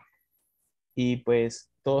grupos. Y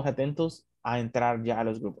pues todos atentos a entrar ya a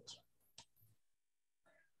los grupos.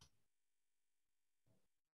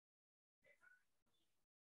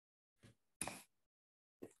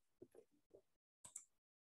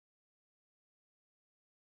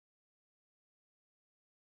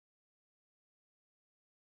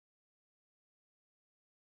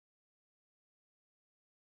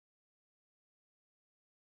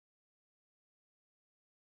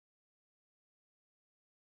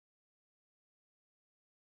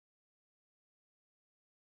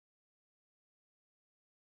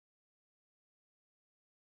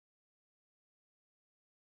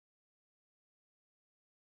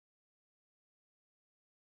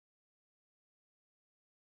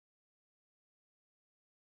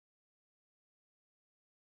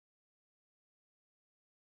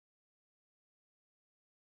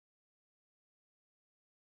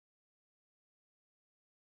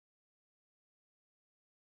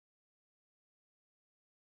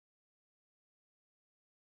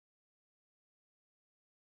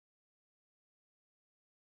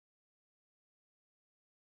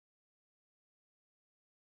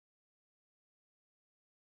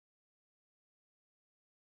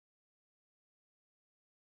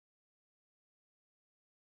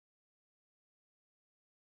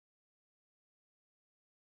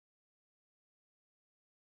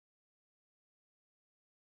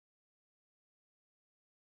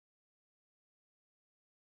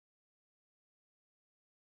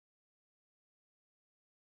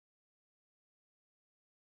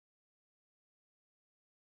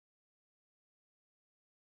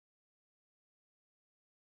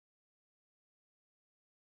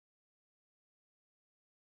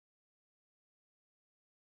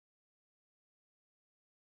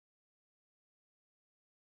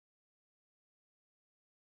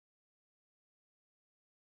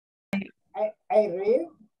 I read.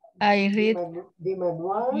 I read. The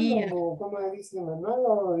manual, Yeah. o ¿cómo dice manual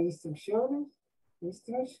o instrucciones?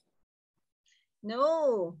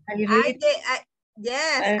 No, I read.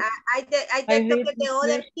 Yes, I talk to the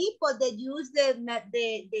other repeat. people that use the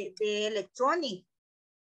electronic.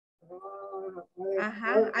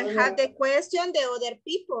 I have the question the other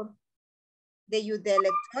people. They use the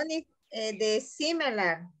electronic, the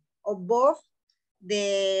similar or both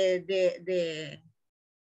the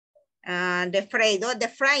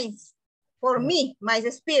phrase for me, my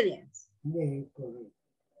experience. Yeah, correct.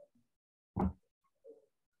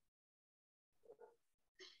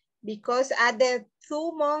 Because at the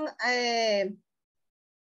 2 months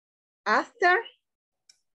after,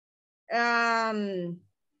 and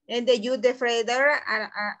they use the phrase there,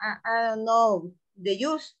 I don't know the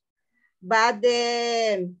use, but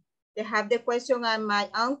they have the question on my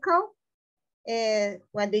uncle,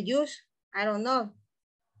 what they use, I don't know.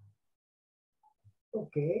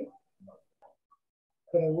 Ok.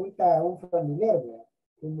 Pregunta a un familiar, ¿verdad?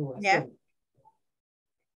 ¿Cómo Yeah. hacer?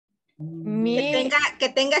 Que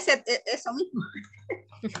tenga eso mismo.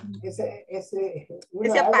 Ese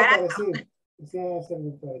aparato. parecido. Ese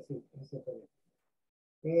algo parecido.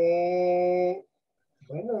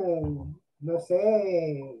 Bueno, no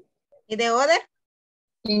sé. ¿Y de other?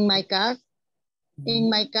 In my case,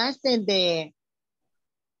 de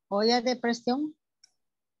olla de presión.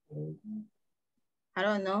 I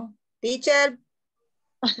don't know. Teacher.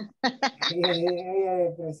 Olla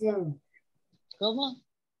de presión. ¿Cómo?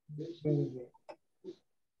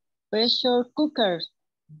 Pressure cooker.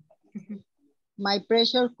 My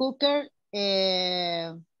pressure cooker.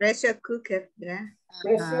 Pressure cooker, yeah.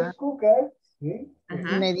 Pressure cooker. ¿Sí?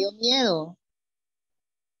 Me dio miedo.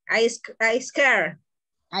 I scared.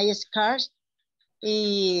 I scared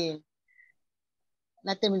y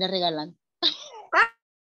la terminé regalando.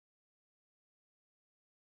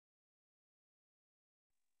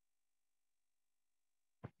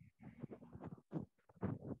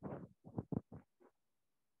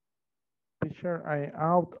 Teacher, I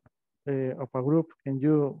out of a group. Can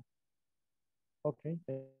you? Okay.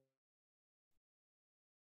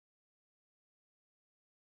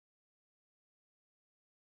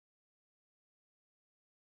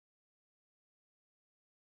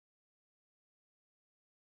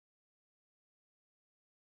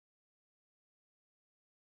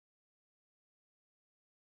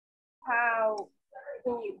 How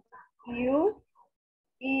do you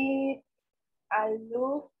eat a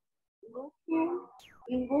looking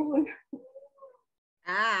in Google?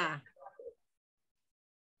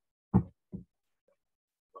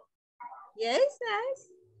 Yes, nice.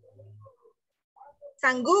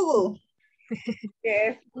 San Google.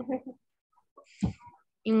 Yes.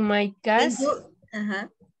 In my case,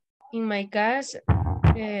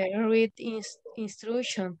 read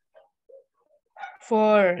instruction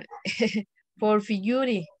for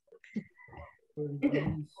figure.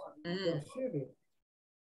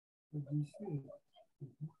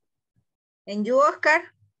 And you, Oscar?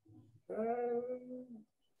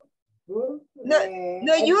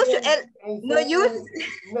 No use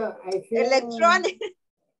electronic.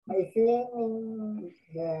 I think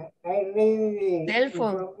I read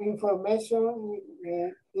information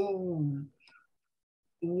in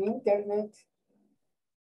internet.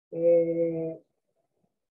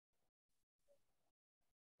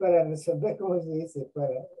 Para resolver, ¿cómo se dice?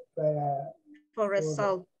 For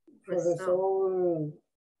resolve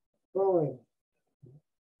problem.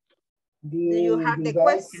 Do you have the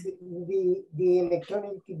question? The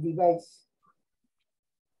electronic device.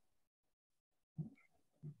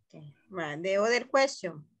 Okay. Right. The other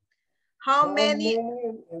question. How many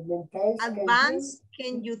advance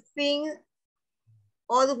can you think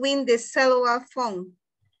all win the cellular phone?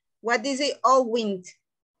 What is it all win?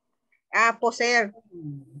 Poseer.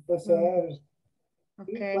 Poseer.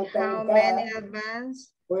 Okay. How many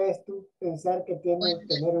advance? Puedes tú pensar que tienes que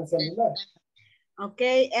tener un celular.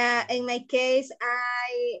 Okay, in my case,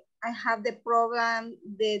 I have the problem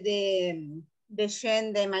the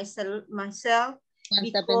change myself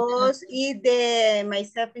because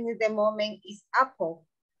myself in the moment is Apple.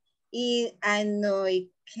 I know I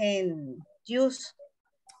can use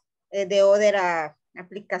the other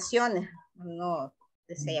aplicaciones, no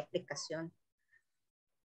desea aplicación.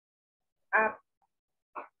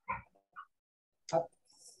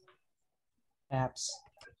 Apps,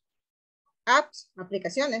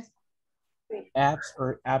 aplicaciones. Apps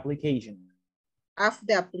or application. Of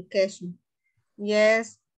the application.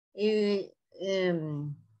 Yes.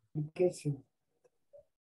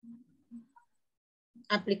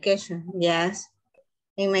 Application, yes.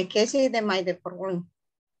 In my case, it's the my problem.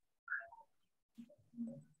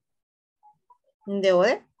 In the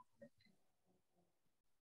other?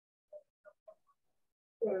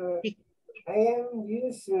 I am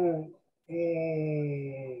using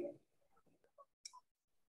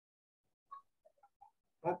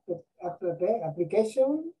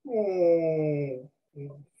application,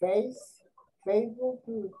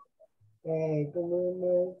 Facebook,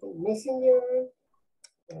 Messenger,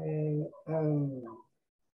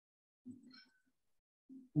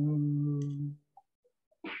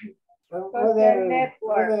 Social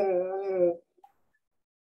network. other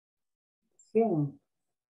thing.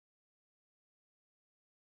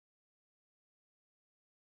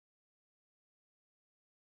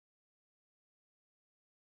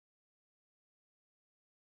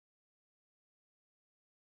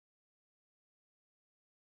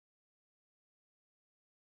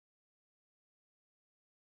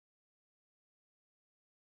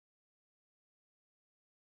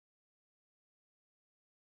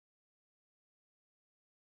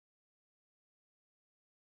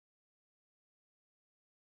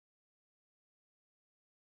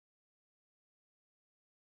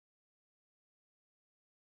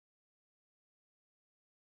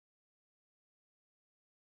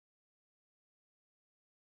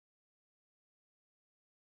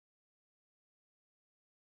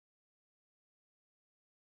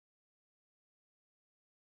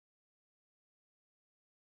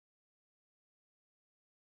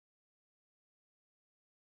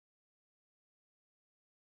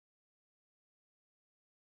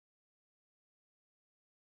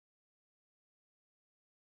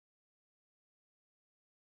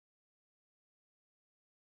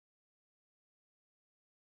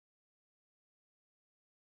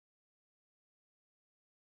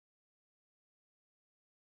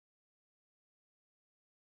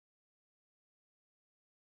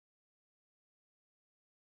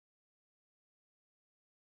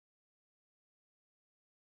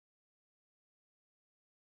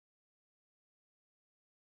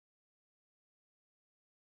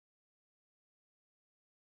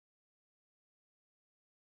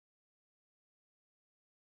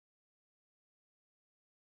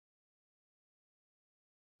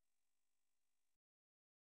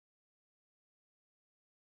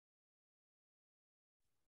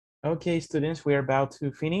 Okay, students, we're about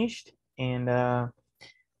to finish, and I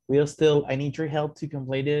need your help to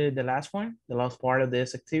complete the last one, the last part of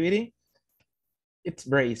this activity. It's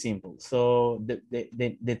very simple. So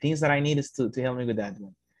the things that I need is to help me with that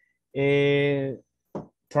one.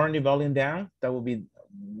 Turn the volume down. That will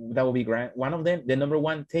be great. One of them, the number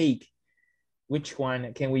one, take. Which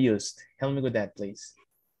one can we use? Help me with that, please.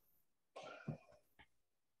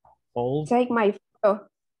 Hold. Take my photo.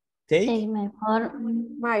 Take my photo.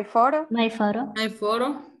 My photo. My photo. My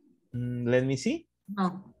photo. Let me see.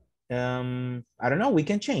 No. I don't know. We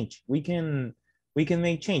can change. We can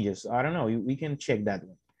make changes. I don't know. We can check that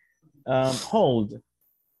one. Hold.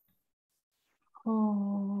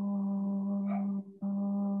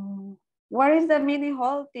 What is the meaning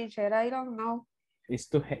hold, teacher? I don't know. Is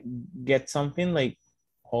to get something like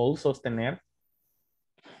hold, sostener.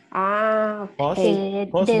 Ah, okay.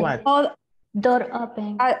 Pause what? Door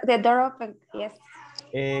open. The door open, yes.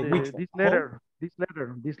 Which this letter.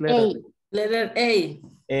 Letter A.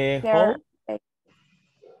 Hold.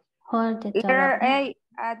 Hold the door Letter open. A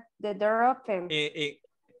at the door open.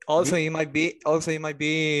 Also, it might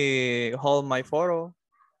be hold my photo.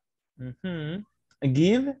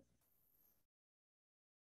 Give.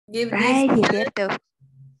 Give this.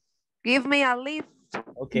 Give me a lift.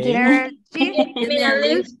 Okay. Give me a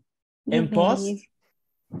lift. And post.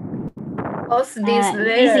 Post this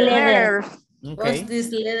letter. Okay. Post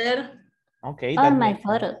this letter. Okay. On my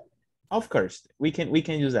photo. Of course, we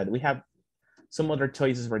can use that. We have some other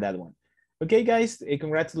choices for that one. Okay, guys,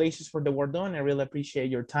 congratulations for the work done. I really appreciate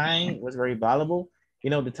your time. It was very valuable. You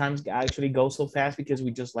know, the times actually go so fast because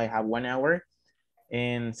we just like have 1 hour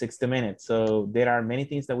and 60 minutes. So there are many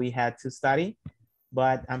things that we had to study,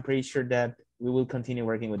 but I'm pretty sure that we will continue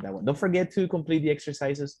working with that one. Don't forget to complete the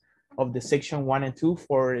exercises of the section 1 and 2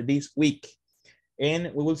 for this week.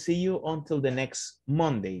 And we will see you until the next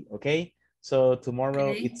Monday, okay? So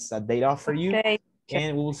tomorrow it's a day off for you. Okay.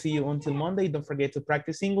 And we will see you until Monday. Don't forget to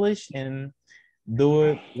practice English and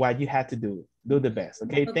do what you had to do. Do the best,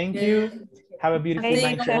 okay? Thank you. Have a beautiful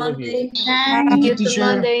night to all of you. Thank you,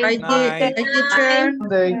 teacher. Bye, teacher.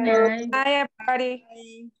 Bye, everybody.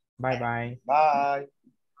 Bye-bye. Bye.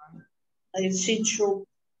 I see you.